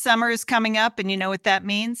 Liz, summer is coming up, and you know what that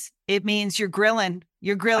means? It means you're grilling.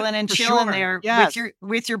 You're grilling and chilling there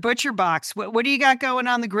with your butcher box. What do you got going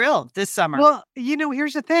on the grill this summer? Well,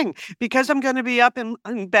 here's the thing. Because I'm going to be up in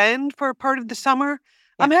Bend for part of the summer,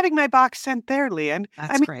 I'm having my box sent there, Leanne.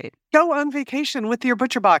 That's great. Go on vacation with your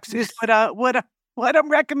butcher box is what I'm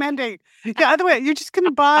recommending. Yeah, other way, you're just going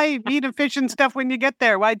to buy meat and fish and stuff when you get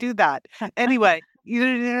there. Why do that? Anyway,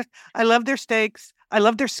 I love their steaks. I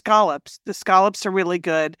love their scallops. The scallops are really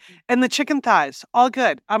good. And the chicken thighs, all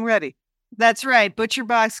good. I'm ready. That's right. Butcher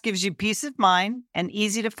Box gives you peace of mind and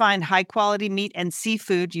easy to find high quality meat and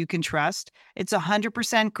seafood you can trust. It's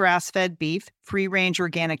 100% grass-fed beef, free-range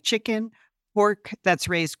organic chicken, pork that's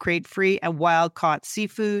raised crate-free, and wild-caught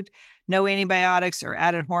seafood. No antibiotics or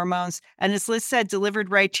added hormones. And as Liz said,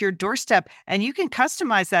 delivered right to your doorstep. And you can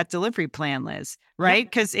customize that delivery plan, Liz, right?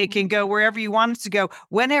 Because it can go wherever you want it to go,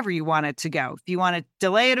 whenever you want it to go. If you want to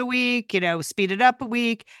delay it a week, speed it up a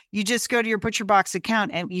week, you just go to your Butcher Box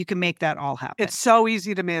account and you can make that all happen. It's so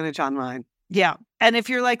easy to manage online. Yeah. And if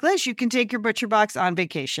you're like Liz, you can take your Butcher Box on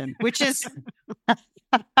vacation, which is...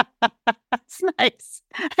 That's nice.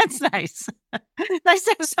 That's nice. Nice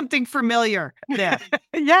to have something familiar there.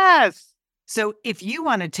 Yes. So if you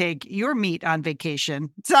want to take your meat on vacation,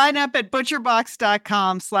 sign up at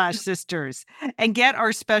butcherbox.com/sisters and get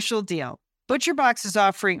our special deal. ButcherBox is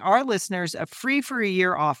offering our listeners a free for a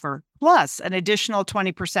year offer plus an additional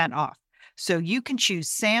 20% off. So you can choose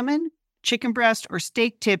salmon, chicken breast, or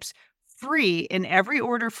steak tips free in every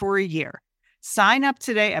order for a year. Sign up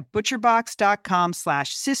today at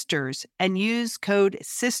butcherbox.com/sisters and use code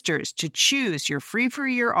SISTERS to choose your free for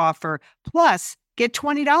a year offer, plus get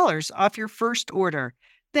 $20 off your first order.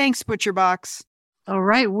 Thanks, ButcherBox. All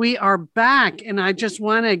right, we are back, and I just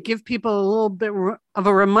want to give people a little bit of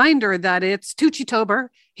a reminder that it's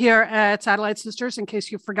Tucci-tober here at Satellite Sisters, in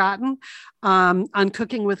case you've forgotten. On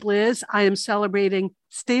Cooking with Liz, I am celebrating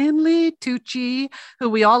Stanley Tucci, who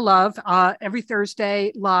we all love, every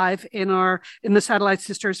Thursday live in the Satellite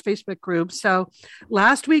Sisters Facebook group. So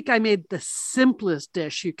last week I made the simplest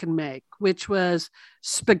dish you can make, which was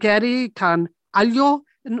spaghetti con aglio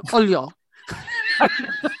and olio.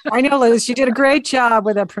 I know, Liz, you did a great job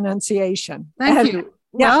with that pronunciation. Thank you.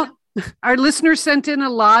 Yeah. Well, our listeners sent in a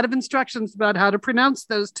lot of instructions about how to pronounce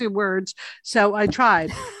those two words. So I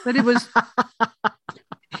tried, but it was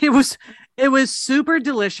It was super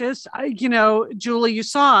delicious. Julie, you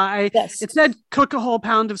saw Yes. it said cook a whole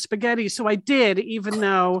pound of spaghetti. So I did, even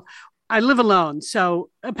though I live alone. So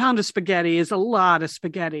a pound of spaghetti is a lot of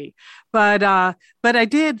spaghetti. But I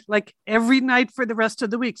did like every night for the rest of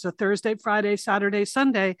the week. So Thursday, Friday, Saturday,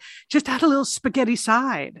 Sunday, just had a little spaghetti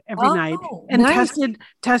side every night and nice.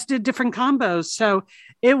 tested different combos. So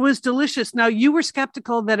it was delicious. Now you were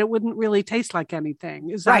skeptical that it wouldn't really tast like anything.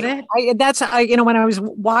 Is that it? When I was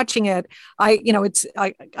watching it,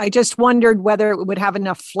 I just wondered whether it would have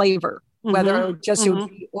enough flavor, whether it would just it would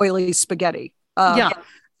be oily spaghetti.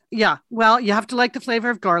 Yeah. Well, you have to like the flavor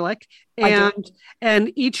of garlic.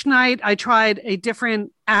 And each night I tried a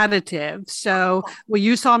different additive. So when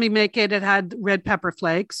you saw me make it, it had red pepper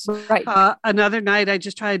flakes. Right. Another night I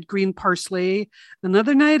just tried green parsley.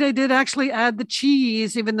 Another night I did actually add the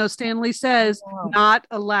cheese, even though Stanley says not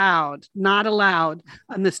allowed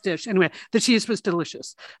on this dish. Anyway, the cheese was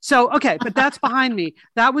delicious. So, okay, but that's behind me.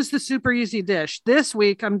 That was the super easy dish. This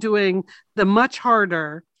week I'm doing the much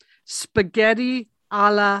harder spaghetti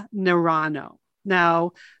alla Nerano.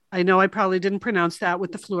 Now, I know I probably didn't pronounce that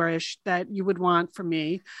with the flourish that you would want from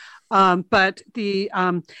me. But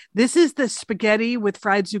this is the spaghetti with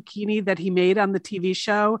fried zucchini that he made on the TV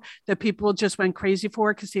show that people just went crazy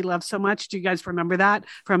for because he loves so much. Do you guys remember that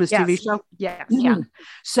from his TV show? Yes. Yeah.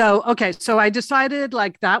 So, okay. So I decided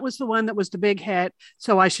like that was the one that was the big hit.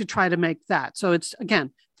 So I should try to make that. So it's,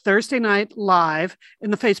 again, Thursday night live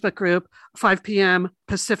in the Facebook group, 5 p.m.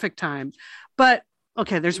 Pacific time. But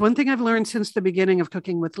okay, there's one thing I've learned since the beginning of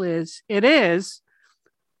Cooking with Liz. It is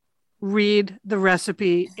read the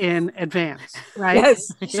recipe in advance, right?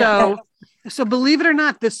 Yes. So believe it or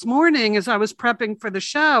not, this morning as I was prepping for the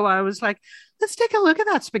show, I was like, let's take a look at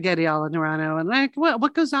that spaghetti alla Nerano and like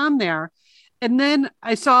what goes on there. And then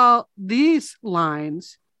I saw these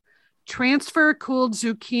lines: transfer cooled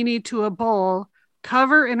zucchini to a bowl,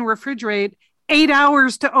 cover and refrigerate 8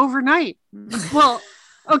 hours to overnight. Well,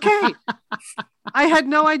 okay. I had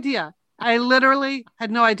no idea. I literally had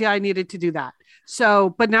no idea I needed to do that.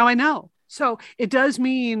 So, but now I know. So it does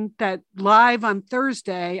mean that live on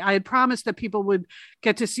Thursday, I had promised that people would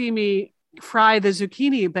get to see me fry the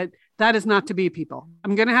zucchini, but that is not to be, people.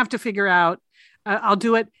 I'm going to have to figure out, I'll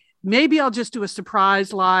do it. Maybe I'll just do a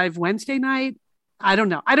surprise live Wednesday night. I don't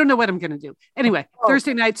know. I don't know what I'm going to do. Anyway,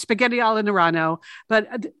 Thursday night, spaghetti alla Nerano.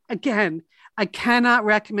 But again, I cannot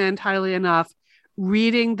recommend highly enough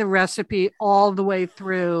reading the recipe all the way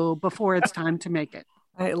through before it's time to make it.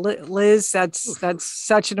 Liz, that's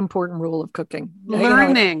such an important rule of cooking.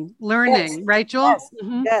 Learning, Yes. right, Joel? Yes.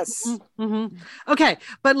 Mm-hmm. Yes. Mm-hmm. Okay,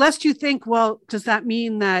 but lest you think, well, does that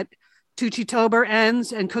mean that Tuchitober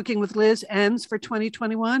ends and Cooking with Liz ends for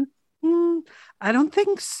 2021? I don't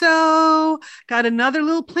think so. Got another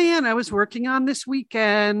little plan I was working on this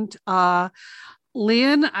weekend.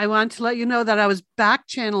 Lian, I want to let you know that I was back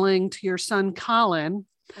channeling to your son, Colin,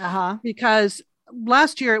 because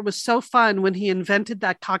last year it was so fun when he invented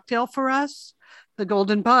that cocktail for us, the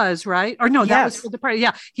Golden Buzz, right? Or no, that was for the party.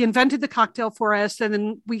 Yeah, he invented the cocktail for us. And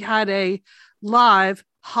then we had a live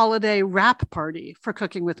holiday wrap party for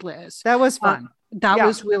Cooking with Liz. That was fun. That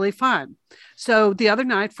was really fun. So the other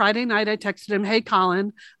night, Friday night, I texted him, hey,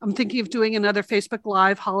 Colin, I'm thinking of doing another Facebook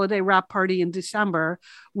Live holiday wrap party in December.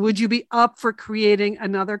 Would you be up for creating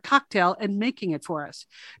another cocktail and making it for us?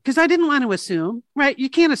 Because I didn't want to assume, right? You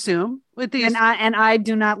can't assume with these. And I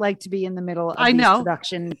do not like to be in the middle of these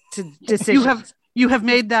production decisions. You have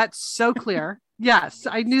made that so clear. Yes,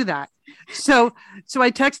 I knew that. So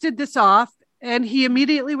I texted this off and he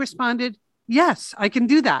immediately responded, yes, I can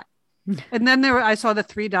do that. And then I saw the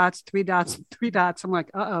 3 dots. I'm like,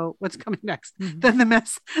 uh-oh, what's coming next? Then the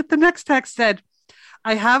next text said,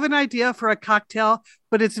 I have an idea for a cocktail,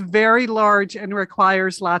 but it's very large and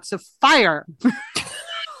requires lots of fire.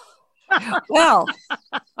 Well,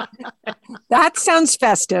 that sounds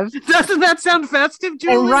festive. Doesn't that sound festive,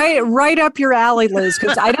 Julie? And right up your alley, Liz,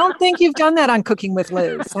 because I don't think you've done that on Cooking with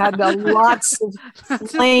Liz. Had lots of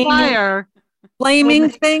fire. Flaming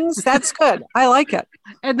things. That's good. I like it.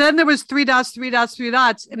 And then there was 3 dots.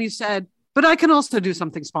 And he said, but I can also do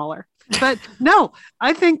something smaller. But no,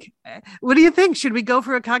 I think, what do you think? Should we go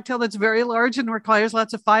for a cocktail that's very large and requires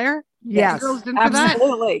lots of fire? Yes,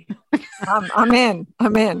 absolutely. I'm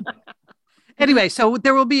in. Anyway, so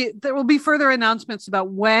there will be further announcements about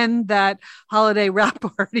when that holiday wrap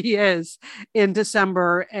party is in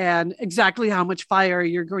December and exactly how much fire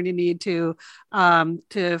you're going to need to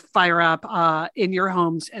fire up in your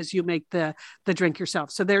homes as you make the drink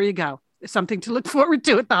yourself. So there you go. Something to look forward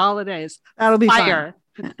to at the holidays. That'll be fire.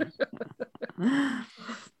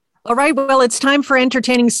 All right. Well, it's time for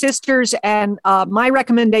Entertaining Sisters. And my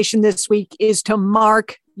recommendation this week is to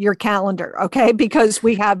mark your calendar, okay? Because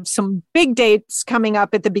we have some big dates coming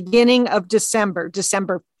up at the beginning of December,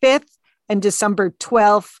 December 5th and December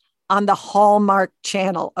 12th on the Hallmark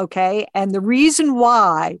Channel, okay? And the reason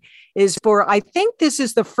why is I think this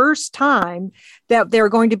is the first time that there are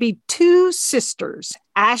going to be two sisters,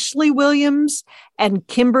 Ashley Williams and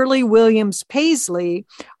Kimberly Williams Paisley,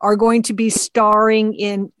 are going to be starring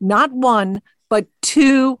in not one, but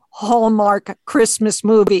two Hallmark Christmas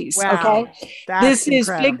movies. Wow, okay. This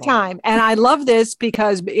incredible. is big time. And I love this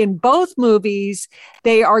because in both movies,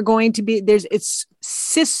 they are going to be, it's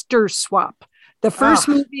Sister Swap. The first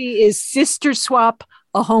movie is Sister Swap,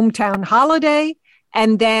 A Hometown Holiday,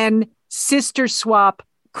 and then Sister Swap,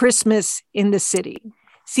 Christmas in the City.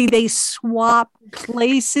 See, they swap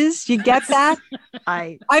places. You get that?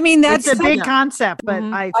 I mean, that's a big concept, but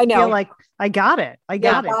I feel like I got it.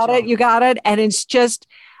 You got it. And it's just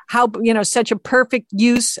how, such a perfect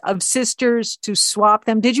use of sisters to swap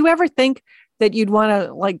them. Did you ever think that you'd want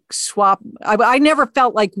to like swap? I never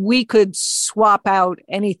felt like we could swap out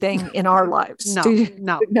anything in our lives.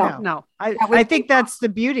 No. I think that's the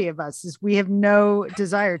beauty of us is we have no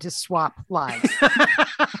desire to swap lives.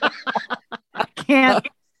 Can't.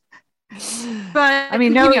 But I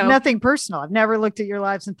mean, nothing personal. I've never looked at your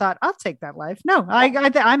lives and thought, I'll take that life. No,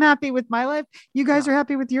 I'm happy with my life. You guys are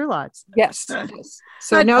happy with your lives. Yes. So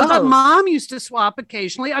but Mom used to swap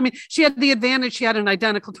occasionally. I mean, she had the advantage. She had an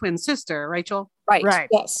identical twin sister, Rachel. Right.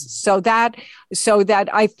 Yes. So that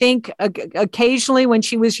I think occasionally when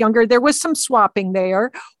she was younger, there was some swapping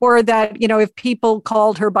there, or that, if people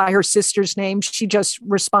called her by her sister's name, she just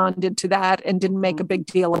responded to that and didn't make a big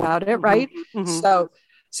deal about it. Right. Mm-hmm.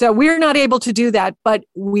 So we're not able to do that, but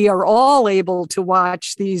we are all able to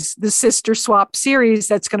watch the Sister Swap series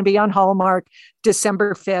that's going to be on Hallmark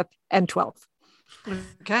December 5th and 12th.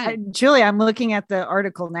 Okay. Julie, I'm looking at the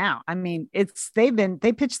article now. I mean,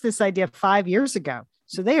 they pitched this idea 5 years ago.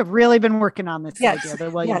 So they have really been working on this idea, the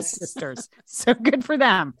Williams sisters. So good for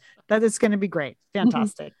them. That is going to be great.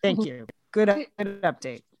 Fantastic. Thank you. Good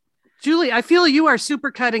update. Julie, I feel you are super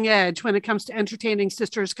cutting edge when it comes to Entertaining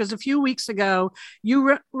Sisters, because a few weeks ago,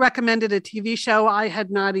 you recommended a TV show I had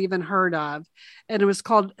not even heard of, and it was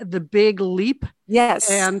called The Big Leap. Yes.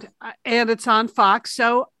 And it's on Fox.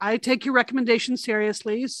 So I take your recommendation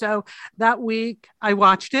seriously. So that week I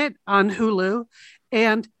watched it on Hulu,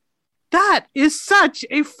 and that is such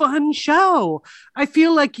a fun show. I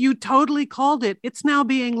feel like you totally called it. It's now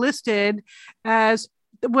being listed as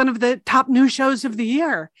one of the top new shows of the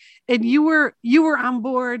year. And you were on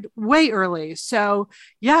board way early. So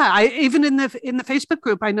yeah, I even in the Facebook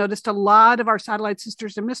group, I noticed a lot of our Satellite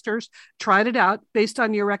Sisters and Misters tried it out based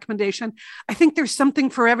on your recommendation. I think there's something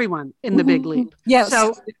for everyone in The Big Leap. Yes.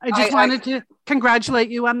 So I just wanted to congratulate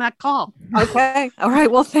you on that call. Okay. All right.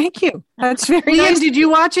 Well, thank you. That's very Liam, nice. did you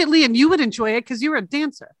watch it? Liam, you would enjoy it because you were a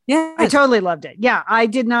dancer. Yeah. I totally loved it. Yeah, I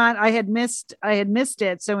did not. I had missed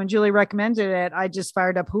it. So when Julie recommended it, I just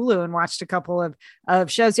fired up Hulu and watched a couple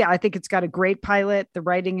of shows. Yeah, I think it's got a great pilot. The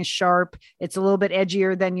writing is sharp. It's a little bit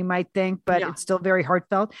edgier than you might think, but it's still very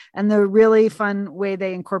heartfelt. And the really fun way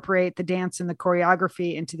they incorporate the dance and the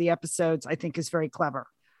choreography into the episodes, I think is very clever.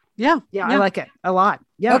 Yeah. I like it a lot.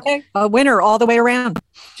 Yeah. Okay. A winner all the way around.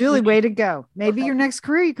 Julie, way to go. Maybe your next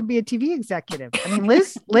career, you could be a TV executive. I mean,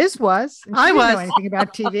 Liz was. And she didn't know anything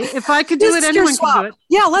about TV. If I could do it, anyone swap. can do it.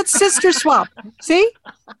 Yeah, let's sister swap. See?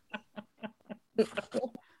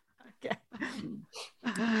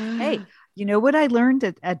 Hey, you know what I learned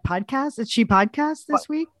at podcast, at She Podcast this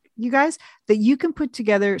week, you guys, that you can put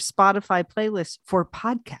together Spotify playlists for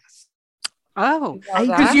podcasts. Oh,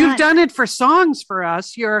 because you've done it for songs for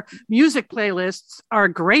us. Your music playlists are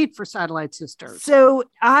great for Satellite Sisters. So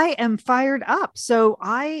I am fired up. So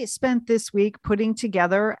I spent this week putting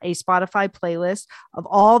together a Spotify playlist of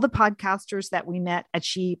all the podcasters that we met at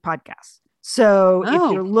She Podcast. So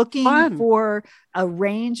if you're looking for a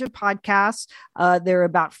range of podcasts, there are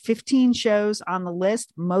about 15 shows on the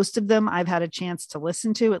list. Most of them I've had a chance to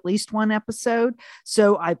listen to at least one episode.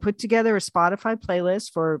 So I put together a Spotify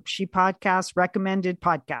playlist for She Podcast recommended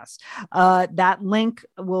podcasts. That link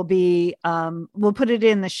will be, we'll put it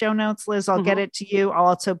in the show notes, Liz. I'll get it to you. I'll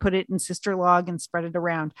also put it in Sister Log and spread it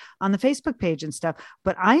around on the Facebook page and stuff.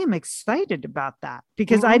 But I am excited about that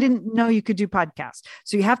because I didn't know you could do podcasts.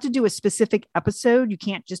 So you have to do a specific episode. You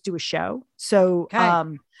can't just do a show. So,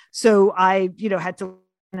 so I, had to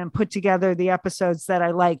and put together the episodes that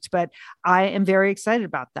I liked, but I am very excited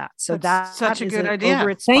about that. So that's such a good idea.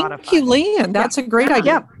 Over at Thank Spotify. you, Leanne. That's a great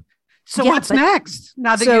idea. So what's next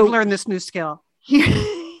now that you've learned this new skill?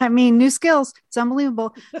 I mean, new skills. It's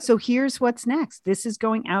unbelievable. So here's what's next. This is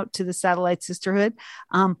going out to the Satellite Sisterhood.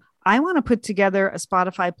 I want to put together a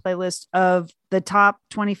Spotify playlist of the top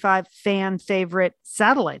 25 fan favorite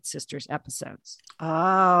Satellite Sisters episodes.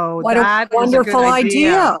 Oh, what a wonderful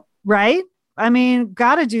idea. Right? I mean,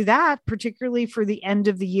 got to do that, particularly for the end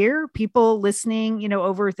of the year. People listening,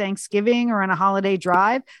 over Thanksgiving or on a holiday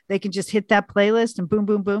drive, they can just hit that playlist and boom,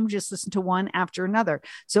 boom, boom, just listen to one after another.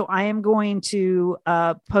 So I am going to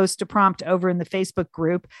post a prompt over in the Facebook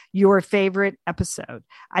group, your favorite episode.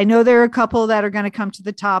 I know there are a couple that are going to come to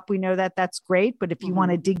the top. We know that that's great. But if you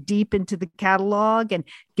want to dig deep into the catalog and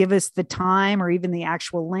give us the time or even the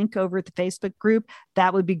actual link over at the Facebook group,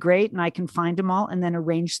 that would be great. And I can find them all and then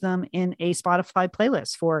arrange them in a Spotify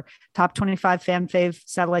playlist for top 25 fan fave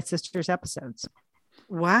Satellite Sisters episodes.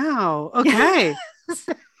 Wow. Okay.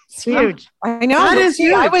 It's huge. I know.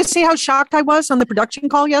 I always see how shocked I was on the production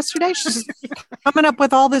call yesterday. She's coming up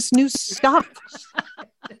with all this new stuff.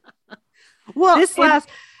 Well, this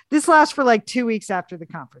lasts for like 2 weeks after the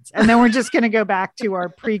conference. And then we're just going to go back to our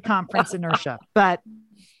pre-conference inertia. But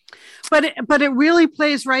it really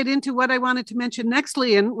plays right into what I wanted to mention next,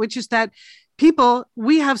 Lian, which is that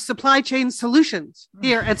we have supply chain solutions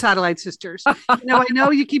here at Satellite Sisters. I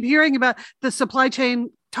know you keep hearing about the supply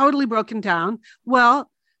chain totally broken down.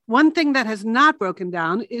 Well, one thing that has not broken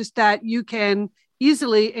down is that you can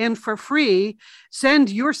easily and for free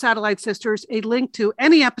send your Satellite Sisters a link to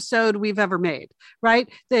any episode we've ever made, right?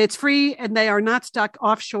 It's free and they are not stuck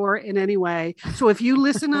offshore in any way. So if you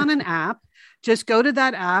listen on an app, just go to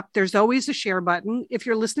that app. There's always a share button. If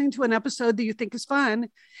you're listening to an episode that you think is fun,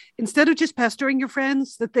 instead of just pestering your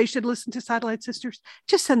friends that they should listen to Satellite Sisters,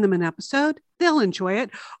 just send them an episode. They'll enjoy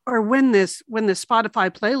it. Or when the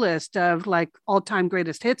Spotify playlist of like all-time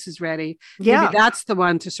greatest hits is ready, maybe that's the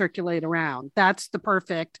one to circulate around. That's the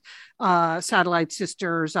perfect Satellite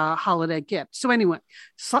Sisters holiday gift. So anyway,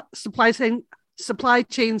 supply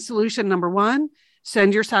chain solution number one.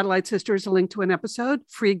 Send your Satellite Sisters a link to an episode,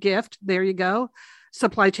 free gift. There you go.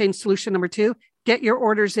 Supply chain solution number two, get your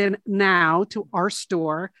orders in now to our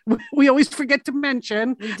store. We always forget to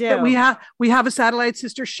mention that we have a Satellite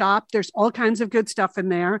Sister shop. There's all kinds of good stuff in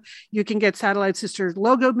there. You can get Satellite Sister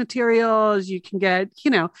logo materials. You can get,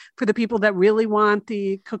 for the people that really want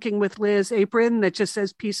the Cooking with Liz apron that just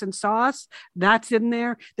says peace and sauce, that's in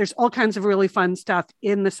there. There's all kinds of really fun stuff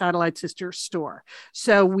in the Satellite Sister store.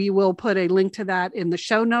 So we will put a link to that in the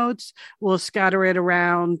show notes. We'll scatter it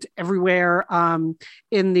around everywhere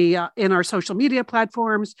in our social media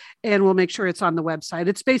platforms, and we'll make sure it's on the website.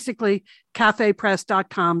 It's basically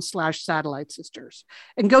cafepress.com/Satellite Sisters,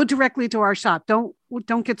 and go directly to our shop. Don't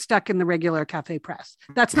get stuck in the regular Cafe Press.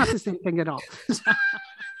 That's not the same thing at all.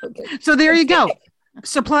 So there you go.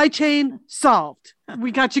 Supply chain solved.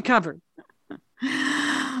 We got you covered.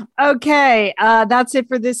 Okay. That's it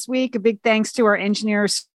for this week. A big thanks to our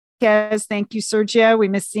engineers. Thank you, Sergio. We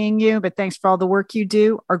miss seeing you, but thanks for all the work you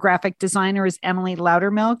do. Our graphic designer is Emily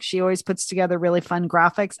Loudermilk. She always puts together really fun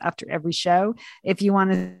graphics after every show. If you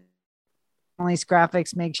want to Emily's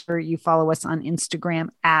graphics, make sure you follow us on Instagram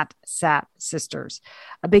at Sat Sisters.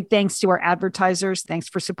 A big thanks to our advertisers. Thanks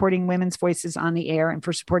for supporting women's voices on the air and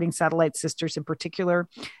for supporting Satellite Sisters in particular.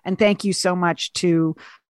 And thank you so much to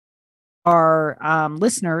our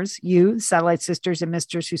listeners, you, Satellite Sisters and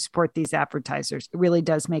Misters who support these advertisers. It really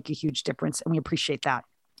does make a huge difference, and we appreciate that.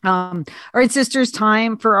 All right, sisters,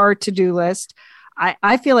 time for our to-do list.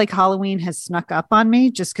 I feel like Halloween has snuck up on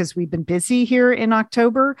me just because we've been busy here in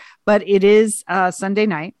October, but it is Sunday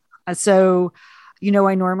night. So,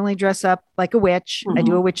 I normally dress up like a witch. I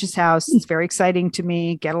do a witch's house. It's very exciting to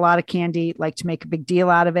me. Get a lot of candy, like to make a big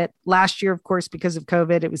deal out of it. Last year, of course, because of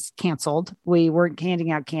COVID, it was canceled. We weren't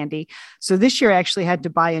handing out candy. So this year I actually had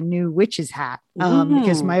to buy a new witch's hat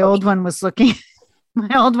because my old one was looking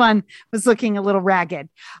a little ragged.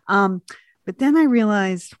 But then I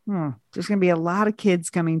realized there's going to be a lot of kids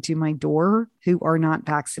coming to my door who are not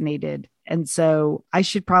vaccinated. And so I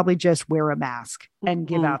should probably just wear a mask and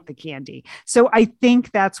give out the candy. So I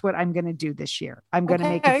think that's what I'm going to do this year. I'm going to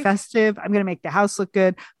make it festive. I'm going to make the house look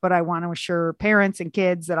good, but I want to assure parents and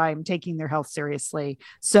kids that I'm taking their health seriously.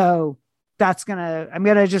 So I'm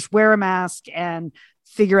going to just wear a mask and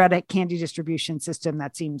figure out a candy distribution system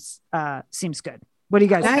that seems good. What do you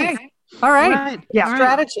guys think? All right. Yeah.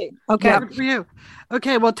 Strategy. Okay. Yeah, good for you.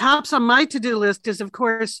 Okay. Well, tops on my to-do list is, of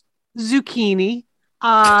course, zucchini.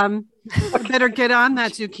 I better get on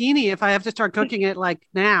that zucchini if I have to start cooking it like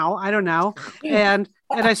now. I don't know. And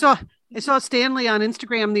I saw I saw Stanley on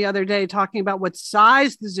Instagram the other day talking about what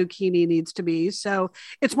size the zucchini needs to be. So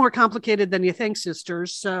it's more complicated than you think,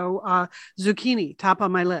 sisters. So zucchini, top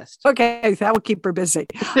on my list. Okay, that will keep her busy.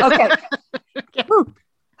 Okay.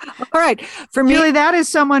 All right. For me, Julie, that is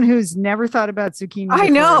someone who's never thought about zucchini. I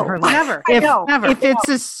know. In her life. Never. I know. Never. If it's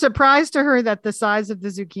a surprise to her that the size of the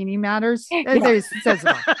zucchini matters, it says it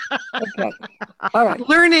all. Okay. All right.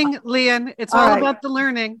 Learning, Leon. It's all about the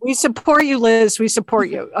learning. We support you, Liz. We support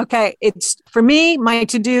you. Okay. It's for me, my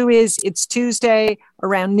to-do is it's Tuesday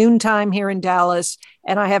around noontime here in Dallas,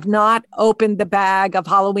 and I have not opened the bag of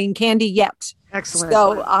Halloween candy yet. Excellent.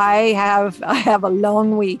 So I have a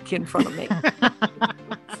long week in front of me.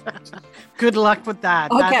 Good luck with that.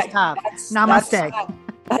 Okay. That's tough. Namaste.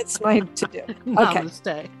 That's my to-do. Okay.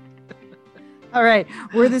 Namaste. All right.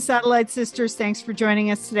 We're the Satellite Sisters. Thanks for joining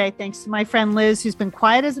us today. Thanks to my friend Liz, who's been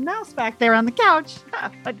quiet as a mouse back there on the couch,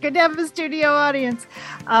 but good to have a studio audience.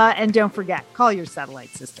 And don't forget, call your Satellite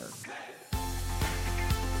Sister.